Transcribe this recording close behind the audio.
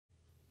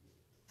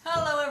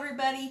Hello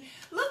everybody.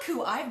 Look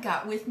who I've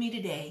got with me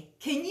today.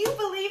 Can you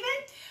believe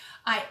it?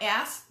 I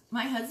asked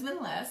my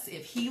husband Les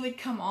if he would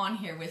come on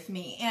here with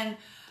me, and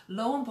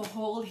lo and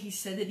behold, he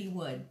said that he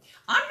would.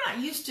 I'm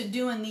not used to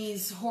doing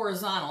these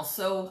horizontal,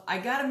 so I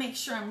got to make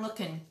sure I'm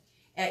looking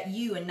at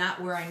you and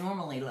not where I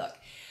normally look.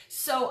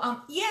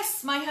 So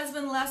yes, my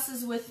husband Les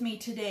is with me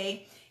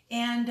today,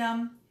 and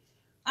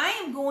I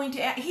am going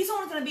to, he's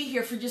only going to be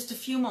here for just a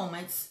few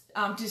moments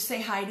to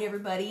say hi to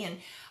everybody, and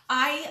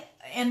I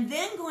am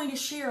then going to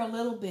share a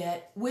little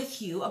bit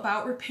with you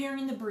about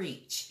repairing the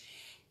breach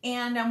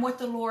and what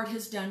the Lord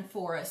has done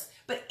for us.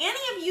 But any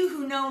of you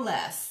who know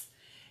Les,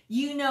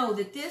 you know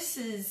that this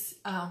is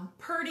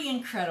pretty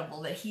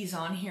incredible that he's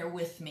on here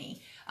with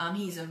me.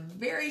 He's a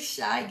very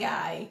shy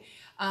guy,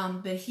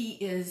 but he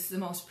is the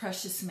most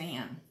precious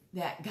man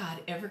that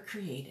God ever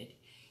created.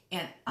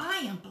 And I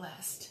am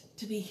blessed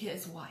to be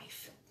his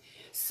wife.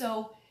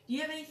 So, do you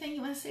have anything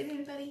you want to say to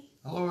anybody?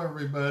 Hello,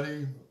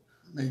 everybody.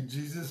 May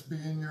Jesus be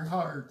in your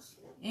hearts.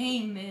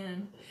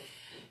 Amen.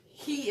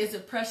 He is a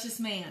precious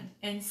man.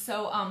 And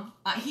so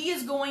he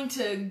is going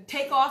to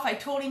take off. I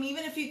told him,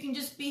 even if you can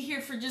just be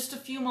here for just a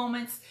few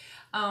moments,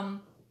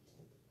 I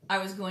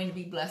was going to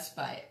be blessed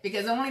by it.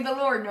 Because only the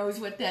Lord knows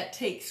what that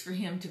takes for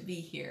him to be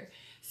here.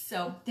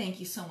 So, thank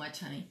you so much,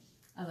 honey.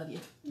 I love you.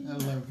 I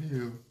love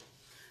you.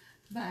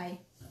 Bye.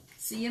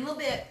 See you in a little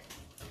bit.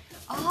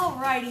 All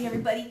righty,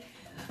 everybody.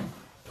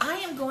 I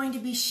am going to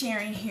be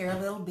sharing here a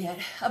little bit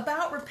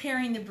about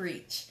repairing the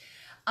breach.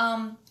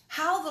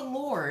 How the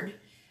Lord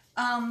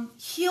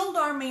healed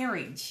our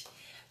marriage.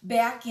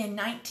 Back in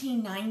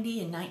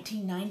 1990 and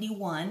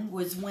 1991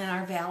 was when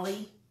our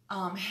valley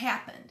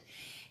happened.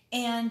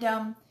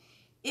 And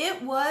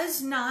it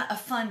was not a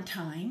fun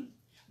time,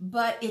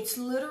 but it's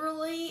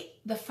literally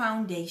the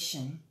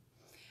foundation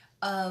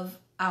of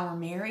our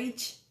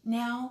marriage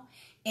now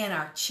and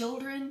our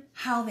children,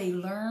 how they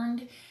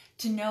learned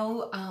to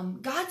know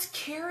God's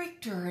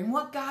character and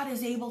what God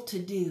is able to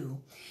do.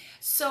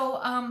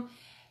 So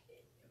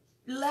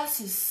Les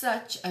is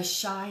such a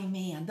shy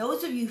man.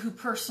 Those of you who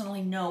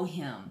personally know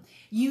him,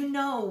 you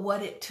know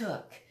what it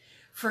took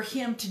for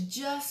him to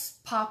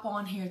just pop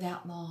on here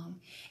that long.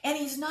 And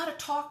he's not a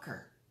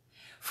talker.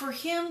 For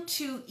him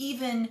to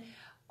even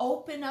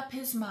open up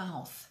his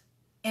mouth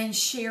and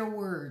share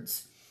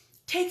words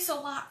takes a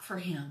lot for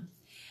him.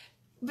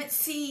 But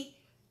see,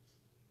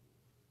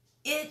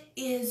 it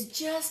is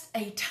just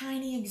a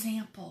tiny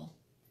example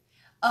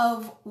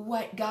of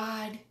what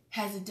God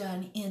has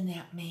done in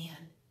that man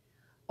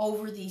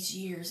over these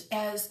years,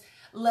 as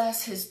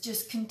Les has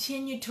just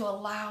continued to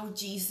allow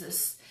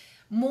Jesus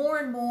more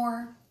and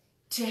more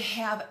to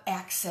have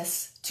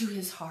access to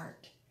his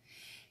heart.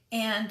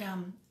 And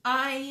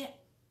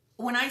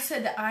when I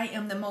said that I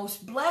am the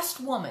most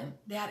blessed woman,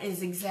 that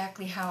is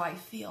exactly how I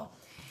feel.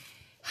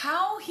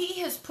 How he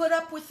has put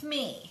up with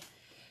me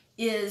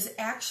is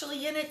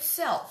actually in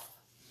itself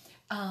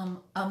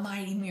a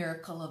mighty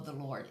miracle of the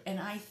Lord. And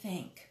I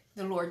thank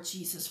the Lord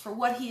Jesus for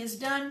what he has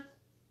done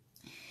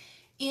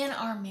in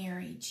our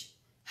marriage,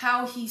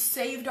 how he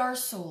saved our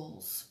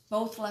souls,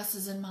 both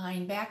Les's and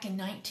mine, back in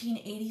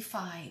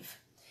 1985.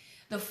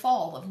 The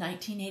fall of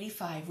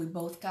 1985, we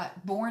both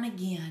got born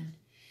again.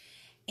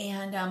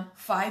 And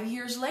 5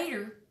 years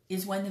later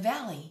is when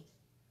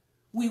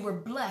we were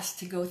blessed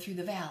to go through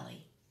the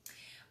valley.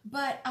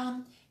 But,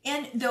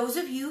 and those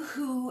of you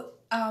who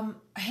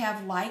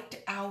have liked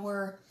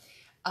our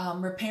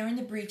Repairing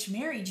the Breach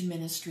Marriage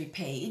Ministry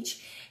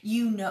page,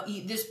 you know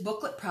this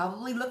booklet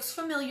probably looks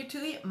familiar to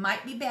you. It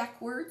might be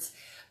backwards,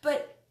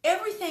 but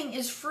everything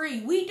is free.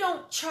 We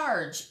don't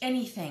charge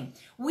anything.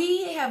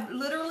 We have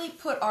literally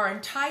put our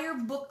entire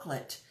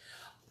booklet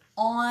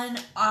on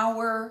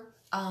our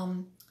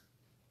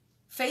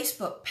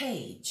Facebook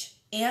page,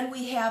 and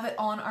we have it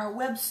on our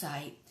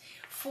website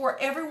for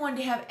everyone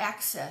to have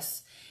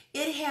access.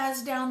 It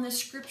has down the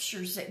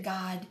scriptures that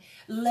God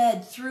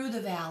led through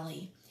the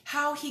valley,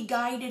 how he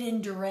guided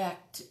and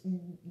directed.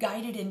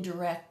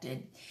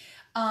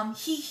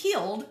 He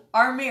healed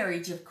our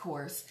marriage, of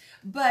course,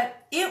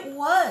 but it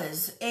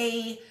was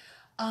a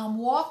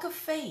walk of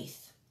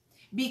faith,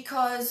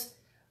 because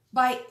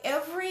by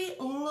every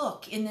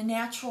look in the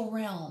natural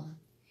realm,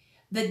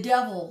 the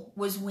devil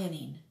was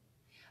winning.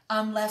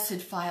 Les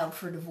had filed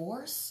for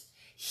divorce.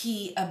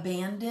 He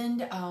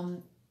abandoned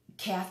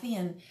Kathy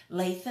and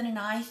Lathan and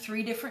I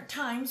 3 different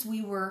times.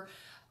 We were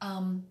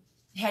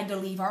had to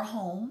leave our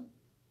home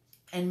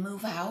and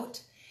move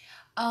out.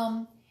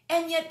 And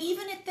yet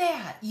even at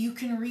that, you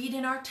can read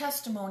in our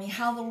testimony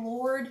how the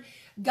Lord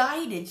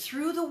guided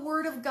through the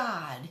Word of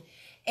God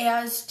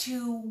as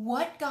to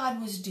what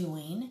God was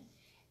doing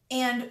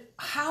and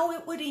how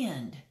it would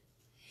end.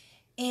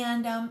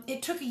 And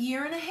it took 1.5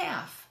 years,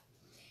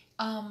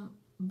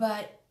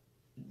 but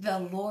the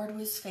Lord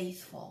was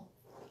faithful.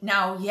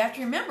 Now, you have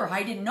to remember,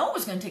 I didn't know it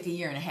was going to take 1.5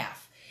 years.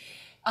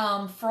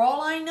 For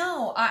all I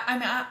know,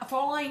 for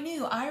all I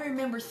knew, I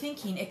remember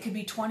thinking it could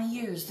be 20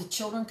 years. The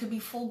children could be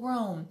full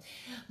grown,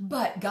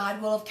 but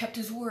God will have kept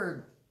his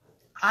word.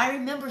 I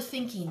remember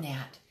thinking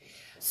that.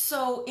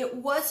 So it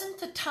wasn't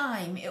the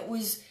time. It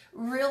was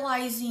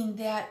realizing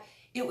that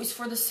it was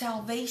for the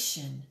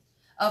salvation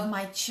of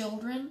my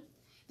children,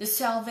 the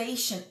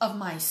salvation of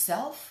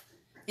myself.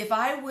 If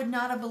I would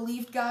not have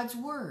believed God's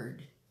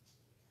word,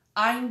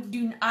 I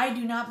do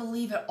not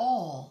believe at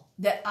all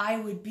that I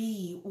would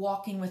be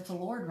walking with the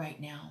Lord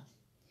right now.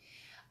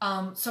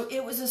 So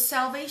it was a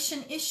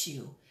salvation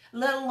issue,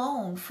 let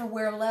alone for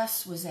where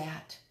Les was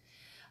at.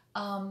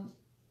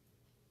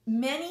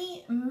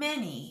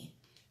 Many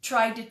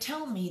tried to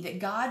tell me that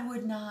God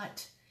would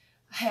not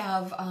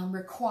have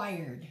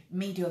required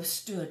me to have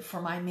stood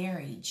for my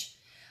marriage,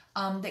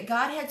 that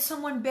God had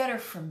someone better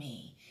for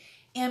me.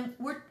 And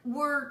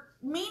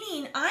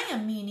I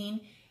am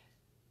meaning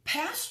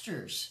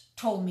pastors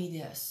told me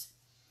this.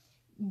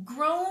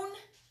 Grown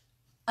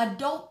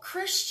adult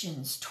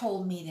Christians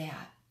told me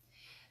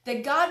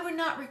that God would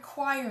not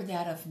require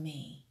that of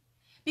me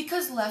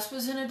because Les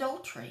was in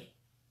adultery.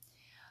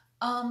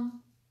 And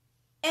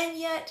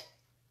yet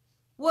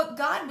what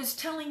God was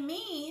telling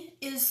me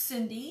is,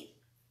 Cindy,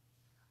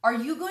 are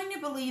you going to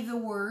believe the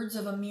words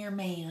of a mere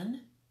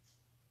man?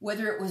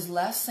 Whether it was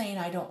Les saying,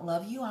 I don't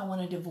love you, I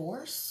want a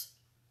divorce,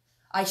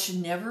 I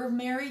should never have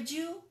married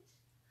you,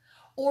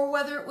 or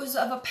whether it was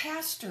of a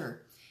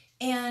pastor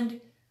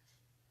and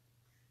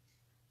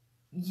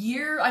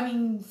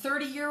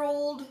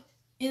 30-year-old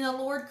in the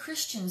Lord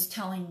Christians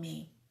telling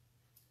me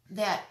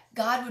that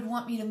God would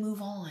want me to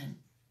move on.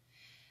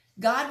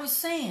 God was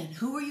saying,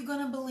 who are you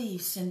going to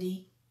believe,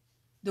 Cindy?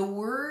 The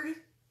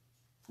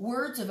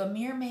words of a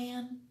mere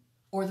man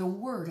or the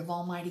word of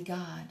Almighty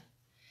God?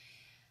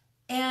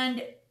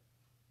 And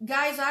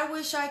guys, I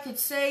wish I could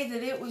say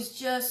that it was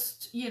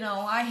just,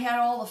 I had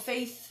all the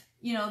faith,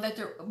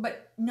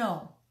 but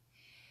no.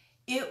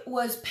 It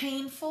was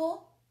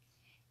painful,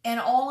 and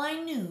all I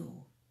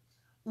knew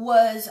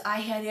was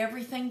I had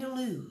everything to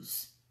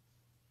lose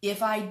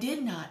if I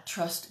did not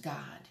trust God.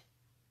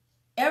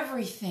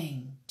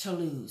 Everything to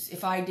lose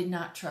if I did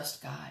not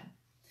trust God.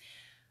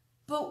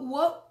 But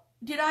what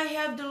did I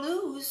have to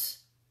lose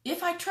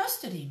if I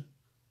trusted Him?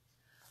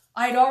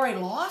 I'd already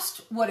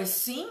lost what is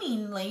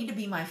seemingly to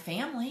be my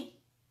family,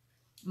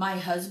 my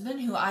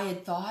husband, who I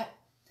had thought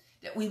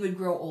that we would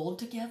grow old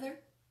together.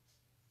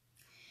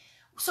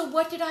 So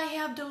what did I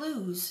have to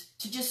lose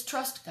to just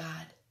trust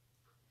God?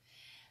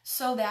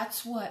 So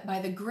that's what, by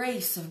the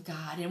grace of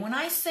God, and when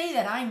I say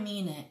that, I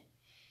mean it.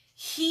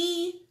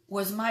 He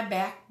was my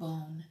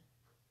backbone.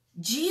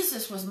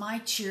 Jesus was my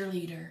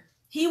cheerleader.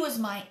 He was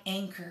my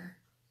anchor.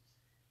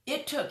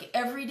 It took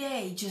every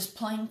day just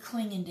plain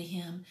clinging to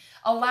Him,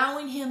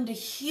 allowing Him to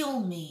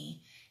heal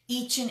me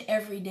each and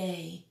every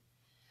day,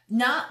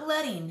 not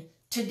letting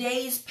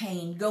today's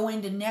pain go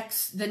into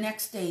the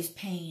next day's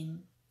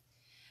pain,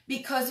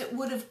 because it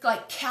would have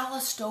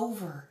calloused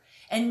over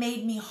and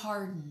made me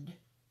hardened.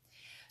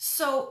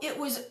 So it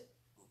was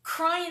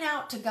crying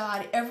out to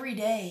God every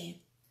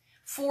day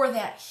for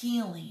that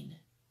healing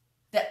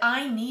that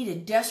I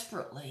needed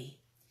desperately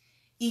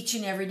each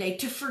and every day,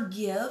 to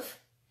forgive.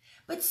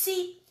 But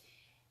see,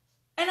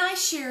 and I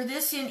share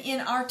this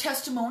in our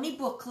testimony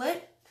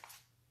booklet,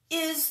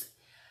 is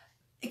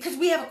because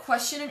we have a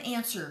question and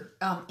answer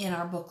in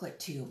our booklet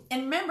too.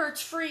 And remember,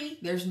 it's free.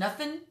 There's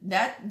nothing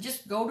that,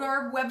 just go to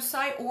our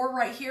website or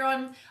right here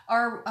on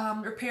our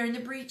Repairing the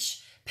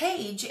Breach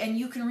page and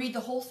you can read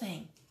the whole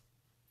thing.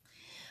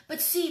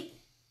 But see,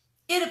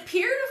 it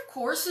appeared, of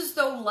course, as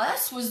though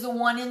Les was the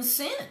one in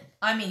sin.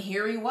 I mean,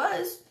 here he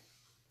was,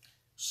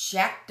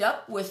 shacked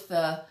up with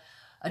the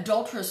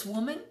adulterous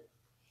woman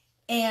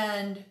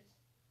and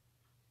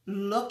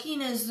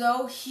looking as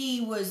though he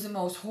was the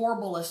most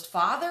horriblest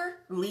father,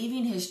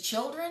 leaving his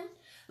children,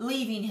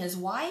 leaving his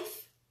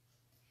wife.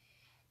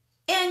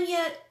 And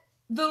yet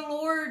the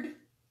Lord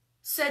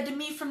said to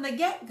me from the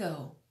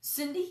get-go,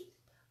 Cindy,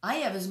 I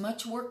have as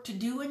much work to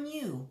do in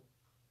you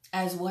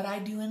as what I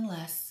do in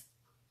Les.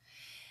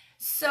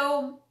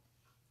 So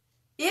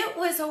it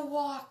was a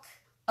walk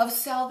of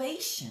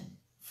salvation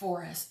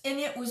for us, and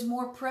it was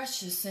more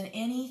precious than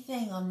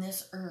anything on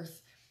this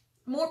earth,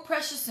 more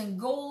precious than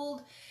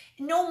gold.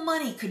 No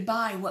money could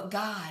buy what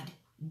God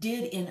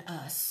did in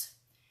us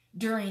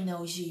during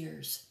those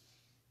years,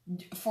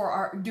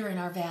 during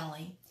our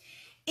valley.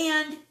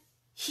 And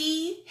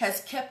He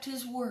has kept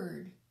His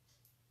word.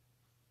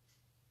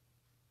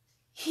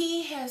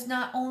 He has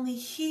not only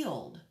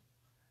healed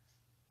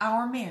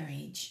our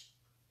marriage,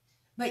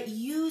 but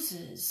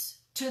uses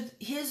to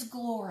His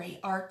glory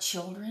our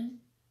children,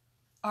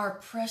 our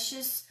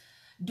precious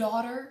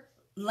daughter,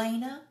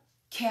 Lena,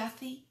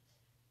 Kathy,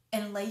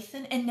 and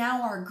Lathan, and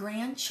now our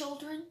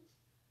grandchildren,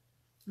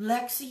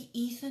 Lexi,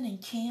 Ethan, and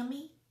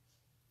Cammie,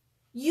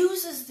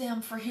 uses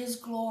them for His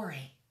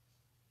glory.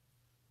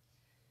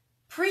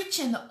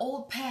 Preaching the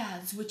old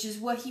paths, which is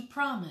what He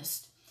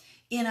promised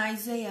in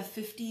Isaiah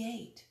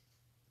 58.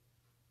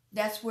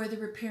 That's where the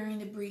repairing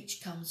the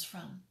breach comes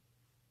from.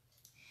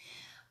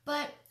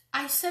 But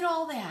I said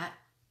all that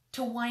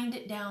to wind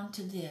it down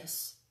to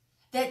this,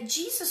 that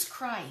Jesus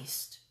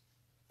Christ,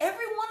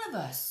 every one of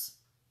us,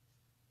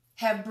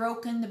 have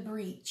broken the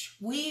breach.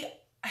 We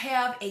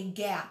have a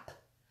gap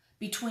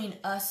between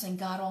us and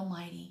God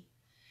Almighty,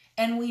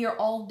 and we are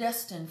all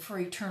destined for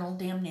eternal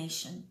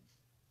damnation.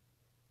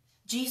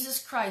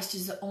 Jesus Christ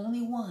is the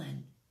only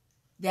one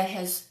that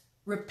has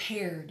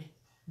repaired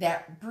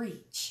that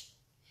breach.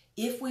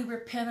 If we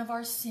repent of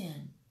our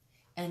sin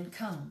and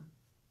come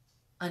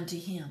unto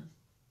Him,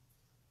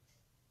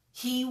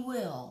 He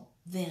will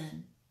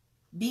then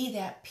be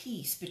that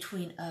peace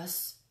between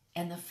us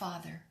and the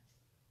Father.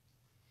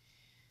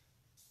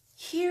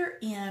 Here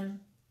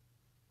in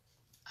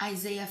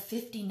Isaiah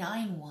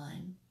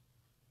 59:1,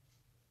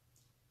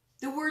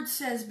 the word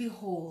says,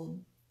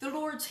 "Behold, the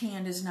Lord's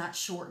hand is not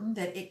shortened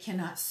that it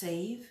cannot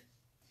save,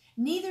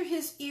 neither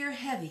His ear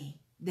heavy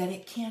that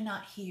it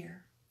cannot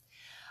hear."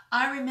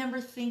 I remember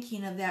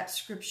thinking of that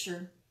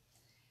scripture.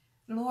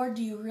 Lord,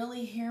 do you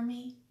really hear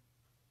me?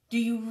 Are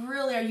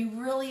you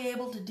really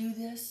able to do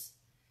this?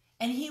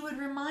 And He would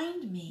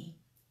remind me,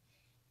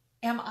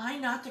 am I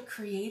not the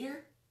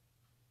Creator?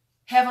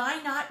 Have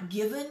I not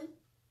given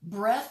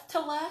breath to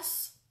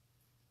less?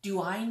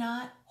 Do I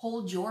not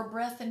hold your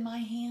breath in my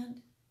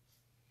hand?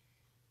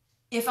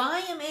 If I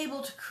am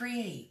able to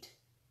create,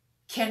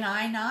 can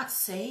I not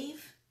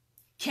save?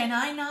 Can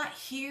I not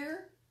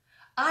hear?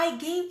 I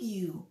gave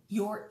you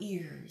your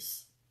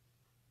ears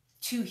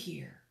to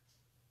hear.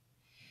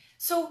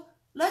 So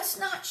let's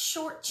not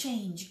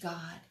shortchange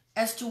God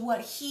as to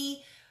what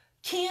He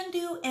can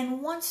do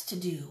and wants to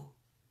do,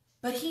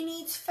 but He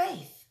needs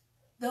faith,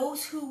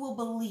 those who will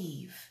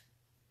believe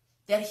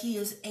that He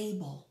is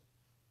able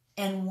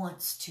and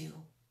wants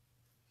to.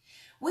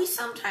 We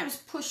sometimes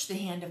push the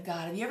hand of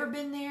God. Have you ever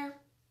been there?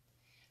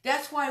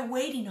 That's why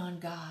waiting on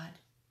God,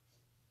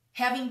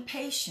 having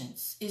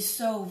patience, is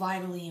so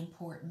vitally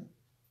important.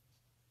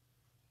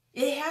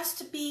 It has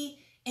to be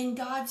in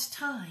God's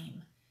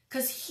time,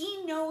 because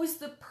He knows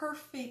the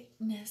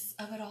perfectness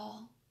of it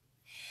all.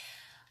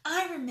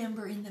 I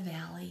remember in the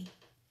valley,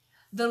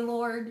 the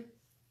Lord,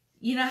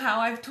 you know how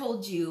I've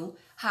told you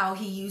how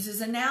He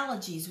uses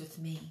analogies with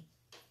me.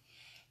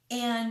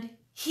 And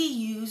He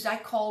used, I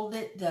called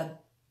it the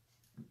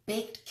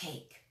baked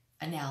cake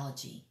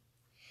analogy.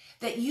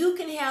 That you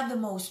can have the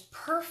most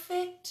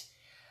perfect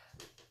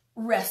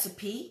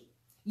recipe,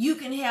 you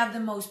can have the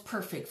most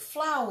perfect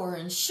flour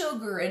and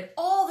sugar and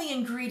all the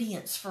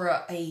ingredients for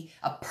a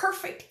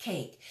perfect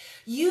cake.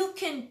 You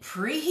can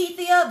preheat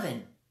the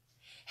oven,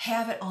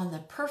 have it on the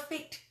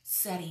perfect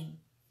setting.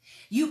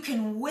 You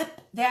can whip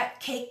that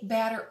cake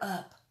batter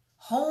up,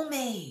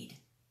 homemade,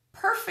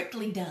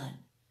 perfectly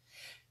done,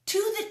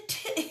 to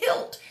the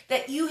hilt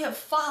that you have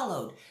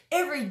followed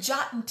every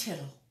jot and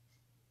tittle.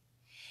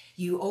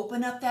 You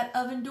open up that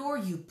oven door,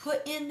 you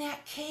put in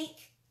that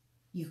cake,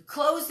 you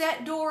close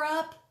that door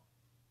up,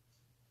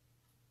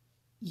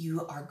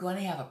 you are going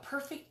to have a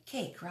perfect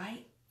cake,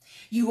 right?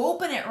 You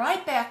open it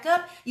right back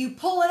up, you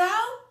pull it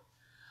out,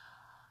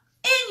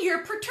 and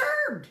you're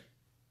perturbed.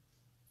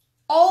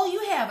 All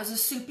you have is a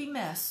soupy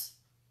mess.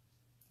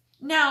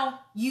 Now,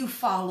 you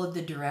followed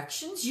the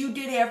directions, you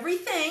did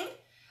everything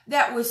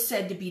that was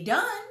said to be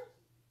done.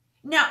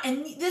 Now,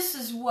 and this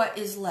is what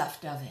is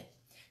left of it.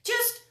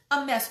 Just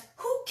a mess.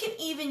 Who can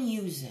even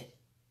use it?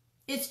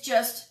 It's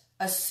just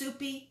a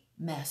soupy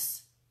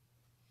mess.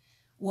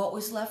 What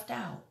was left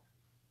out?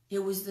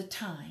 It was the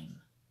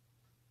time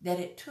that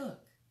it took.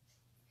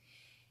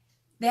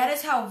 That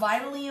is how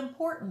vitally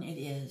important it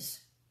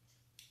is.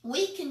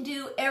 We can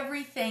do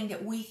everything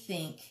that we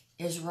think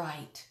is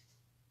right,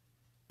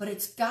 but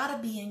it's got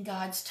to be in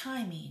God's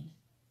timing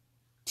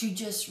to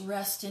just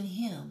rest in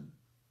Him.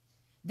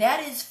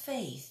 That is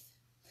faith,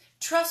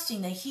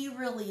 trusting that He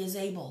really is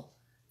able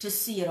to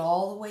see it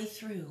all the way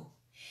through.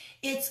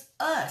 It's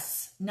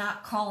us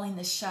not calling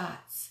the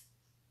shots.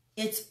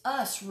 It's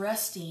us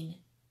resting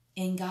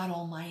in God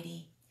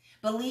Almighty,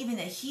 believing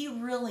that He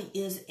really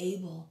is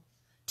able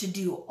to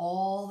do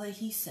all that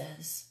He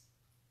says.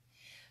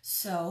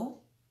 So,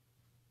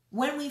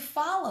 when we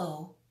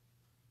follow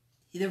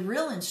the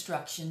real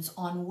instructions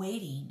on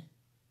waiting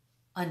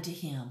unto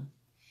Him,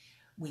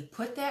 we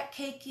put that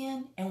cake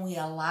in and we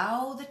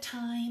allow the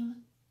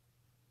time.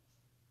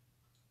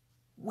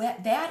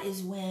 That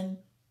is when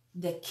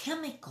the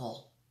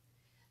chemical,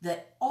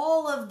 that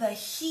all of the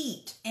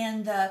heat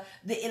and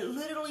it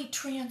literally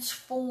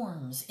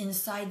transforms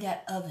inside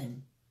that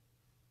oven.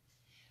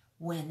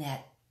 When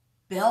that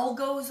bell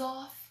goes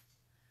off,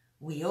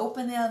 we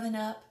open the oven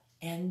up,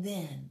 and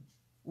then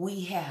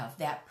we have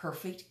that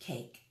perfect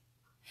cake,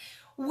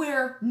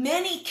 where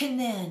many can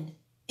then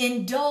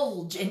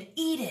indulge and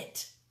eat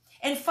it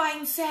and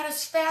find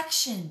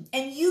satisfaction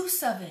and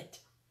use of it.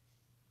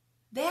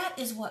 That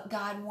is what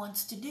God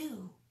wants to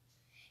do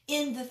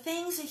in the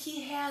things that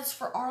He has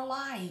for our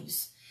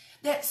lives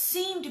that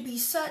seem to be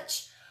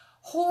such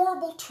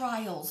horrible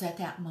trials at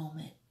that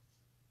moment.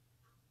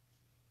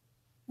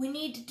 We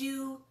need to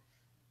do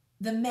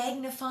the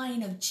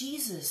magnifying of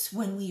Jesus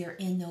when we are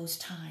in those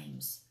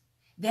times.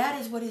 That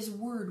is what His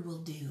Word will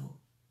do.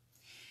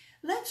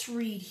 Let's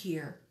read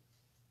here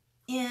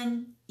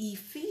in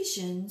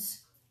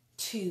Ephesians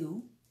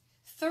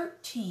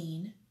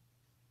 2:13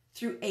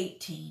 through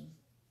 18.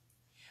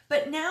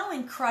 But now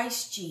in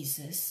Christ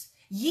Jesus,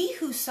 ye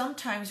who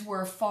sometimes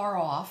were far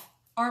off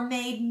are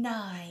made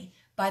nigh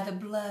by the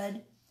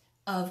blood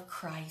of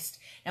Christ.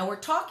 Now we're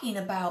talking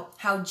about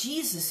how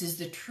Jesus is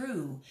the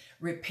true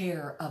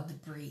repairer of the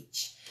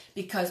breach,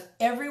 because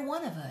every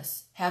one of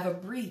us have a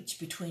breach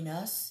between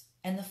us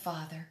and the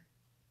Father.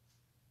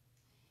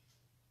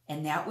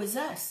 And that was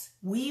us.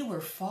 We were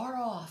far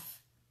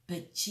off,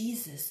 but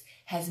Jesus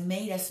has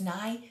made us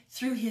nigh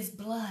through his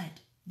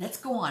blood. Let's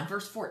go on,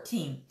 verse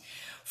 14.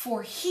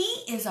 For he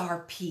is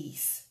our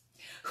peace,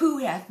 who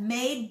hath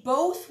made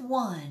both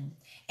one,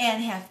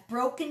 and hath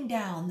broken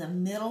down the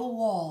middle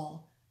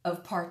wall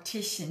of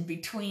partition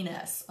between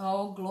us.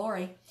 Oh,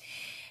 glory.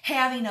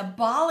 Having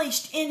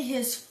abolished in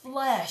his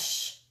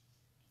flesh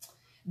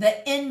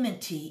the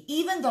enmity,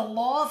 even the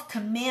law of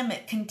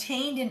commandment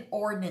contained in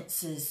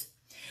ordinances,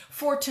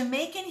 for to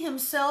make in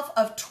himself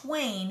of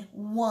twain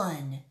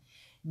one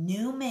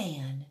new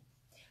man,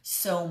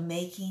 so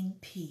making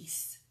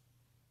peace,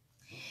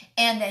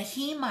 and that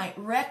he might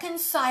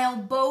reconcile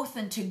both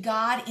unto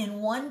God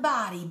in one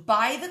body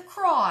by the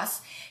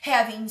cross,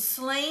 having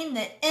slain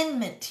the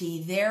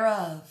enmity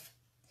thereof,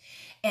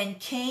 and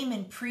came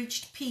and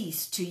preached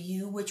peace to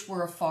you which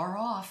were afar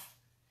off,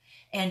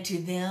 and to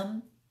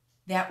them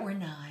that were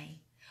nigh.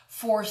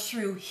 For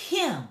through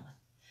him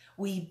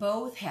we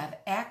both have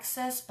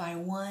access by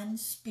one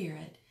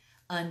Spirit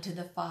unto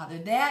the Father.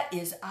 That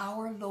is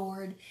our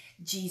Lord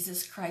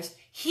Jesus Christ.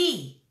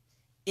 He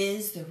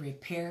is the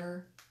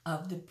repairer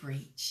of the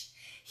breach.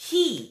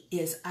 He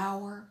is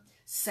our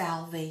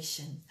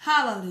salvation.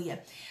 Hallelujah.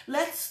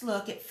 Let's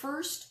look at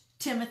 1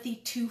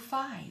 Timothy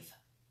 2:5.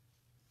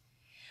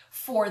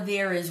 For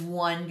there is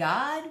one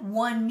God,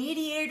 one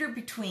mediator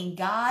between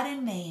God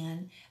and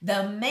man,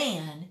 the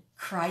man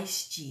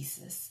Christ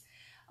Jesus.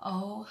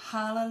 Oh,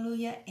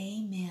 hallelujah,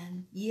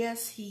 amen.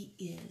 Yes, he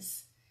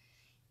is.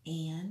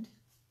 And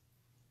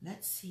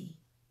let's see.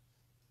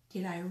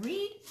 Did I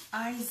read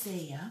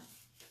Isaiah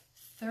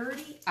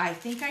 30? I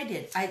think I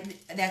did.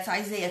 That's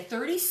Isaiah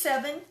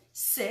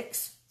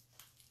 37:6.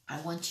 I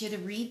want you to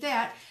read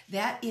that.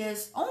 That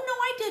is, oh no,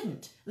 I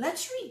didn't.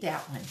 Let's read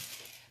that one.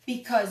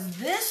 Because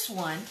this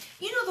one,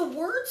 you know, the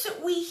words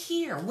that we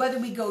hear, whether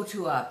we go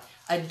to a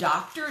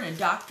doctor and a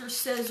doctor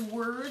says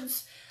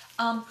words,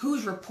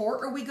 whose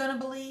report are we going to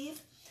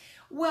believe?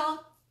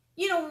 Well,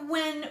 you know,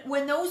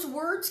 when those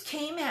words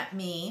came at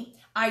me,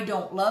 I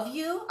don't love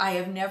you, I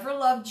have never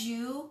loved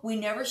you, we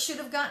never should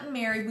have gotten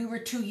married, we were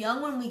too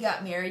young when we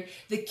got married,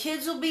 the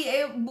kids will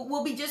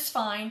be just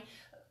fine.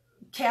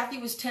 Kathy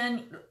was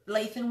 10,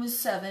 Lathan was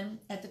 7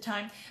 at the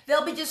time.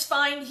 They'll be just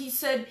fine. He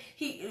said,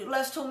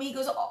 Les told me, he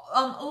goes,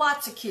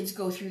 lots of kids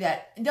go through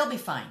that, and they'll be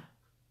fine.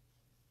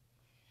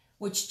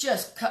 Which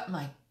just cut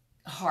my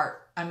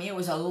heart. I mean, it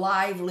was a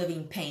live,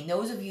 living pain.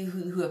 Those of you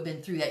who have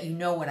been through that, you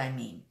know what I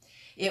mean.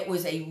 It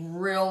was a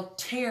real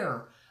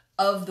tear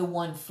of the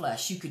one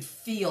flesh. You could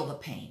feel the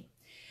pain.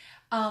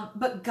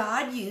 But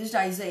God used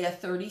Isaiah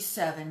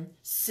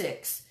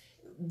 37:6,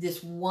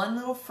 this one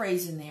little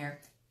phrase in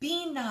there,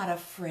 be not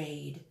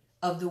afraid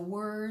of the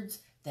words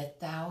that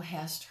thou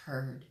hast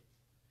heard.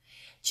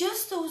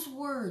 Just those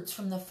words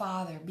from the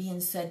Father being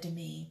said to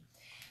me.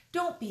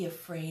 Don't be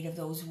afraid of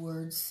those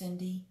words,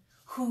 Cindy.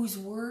 Whose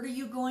word are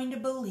you going to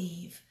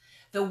believe?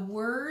 The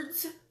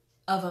words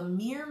of a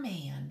mere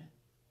man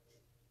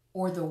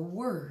or the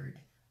word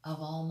of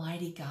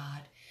Almighty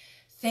God?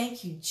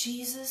 Thank you,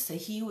 Jesus, that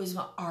he was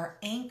our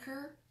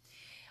anchor.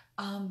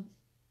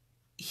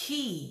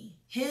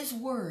 His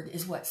word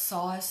is what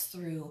saw us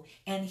through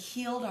and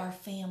healed our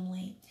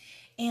family.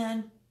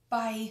 And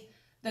by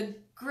the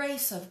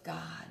grace of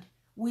God,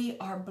 we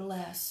are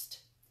blessed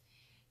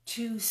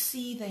to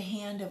see the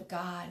hand of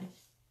God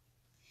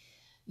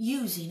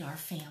using our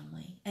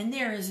family. And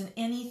there isn't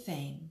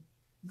anything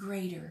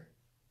greater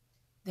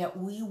that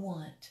we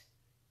want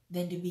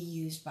than to be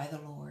used by the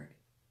Lord,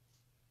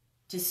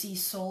 to see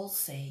souls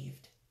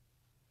saved.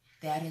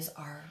 That is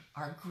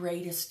our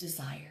greatest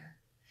desire.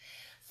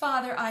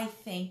 Father, I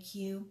thank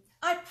you.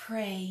 I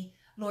pray,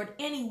 Lord,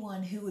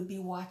 anyone who would be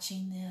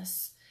watching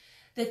this,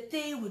 that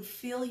they would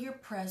feel your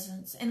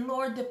presence. And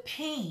Lord, the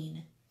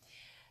pain,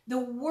 the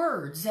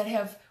words that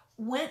have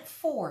went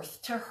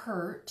forth to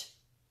hurt,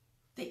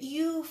 that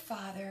you,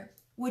 Father,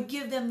 would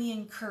give them the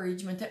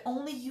encouragement that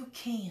only you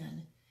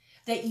can,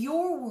 that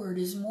your word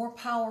is more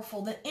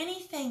powerful than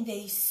anything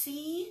they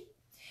see,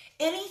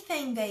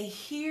 anything they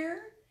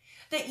hear,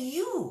 that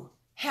you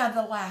have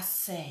the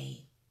last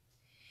say.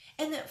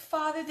 And that,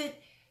 Father,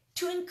 that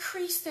to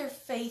increase their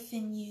faith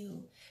in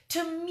you,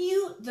 to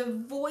mute the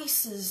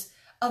voices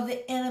of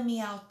the enemy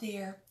out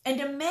there, and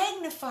to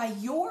magnify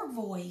your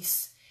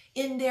voice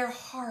in their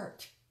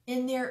heart,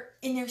 in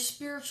their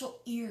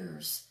spiritual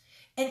ears,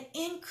 and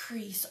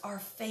increase our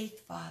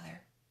faith,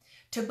 Father,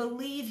 to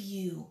believe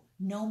you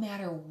no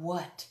matter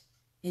what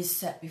is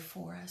set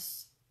before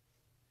us.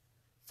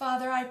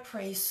 Father, I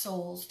pray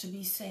souls to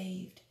be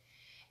saved.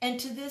 And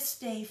to this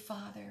day,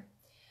 Father,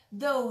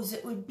 those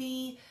that would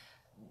be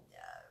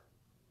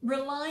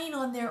relying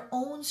on their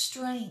own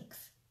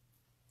strength,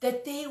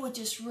 that they would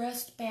just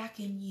rest back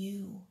in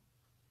you,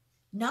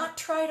 not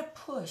try to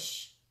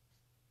push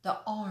the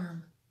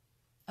arm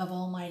of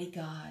Almighty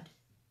God,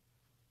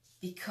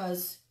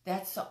 because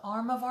that's the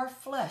arm of our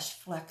flesh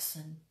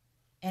flexing,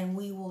 and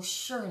we will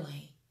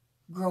surely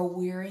grow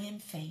weary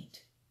and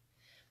faint.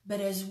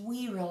 But as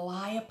we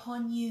rely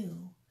upon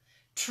you,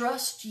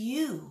 trust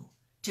you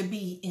to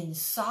be in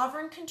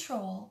sovereign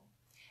control,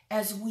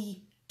 as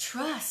we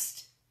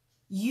trust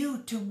you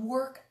to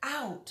work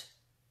out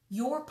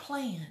your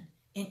plan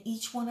in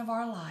each one of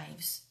our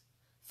lives,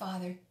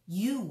 Father,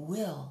 you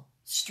will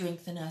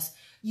strengthen us.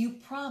 You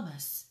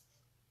promise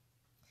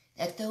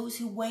that those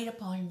who wait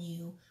upon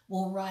you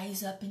will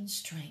rise up in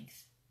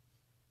strength.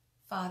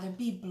 Father,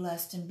 be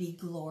blessed and be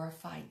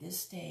glorified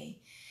this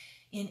day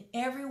in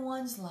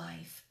everyone's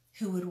life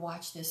who would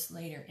watch this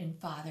later. And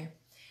Father,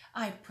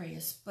 I pray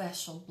a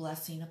special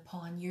blessing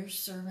upon your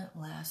servant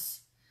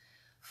Les.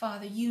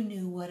 Father, you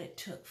knew what it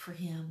took for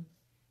him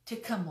to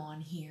come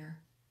on here.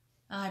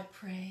 I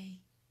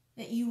pray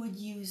that you would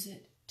use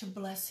it to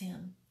bless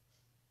him,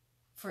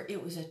 for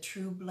it was a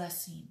true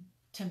blessing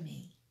to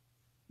me.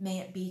 May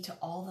it be to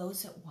all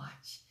those that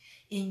watch.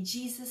 In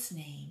Jesus'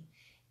 name,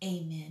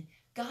 amen.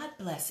 God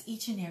bless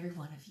each and every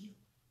one of you.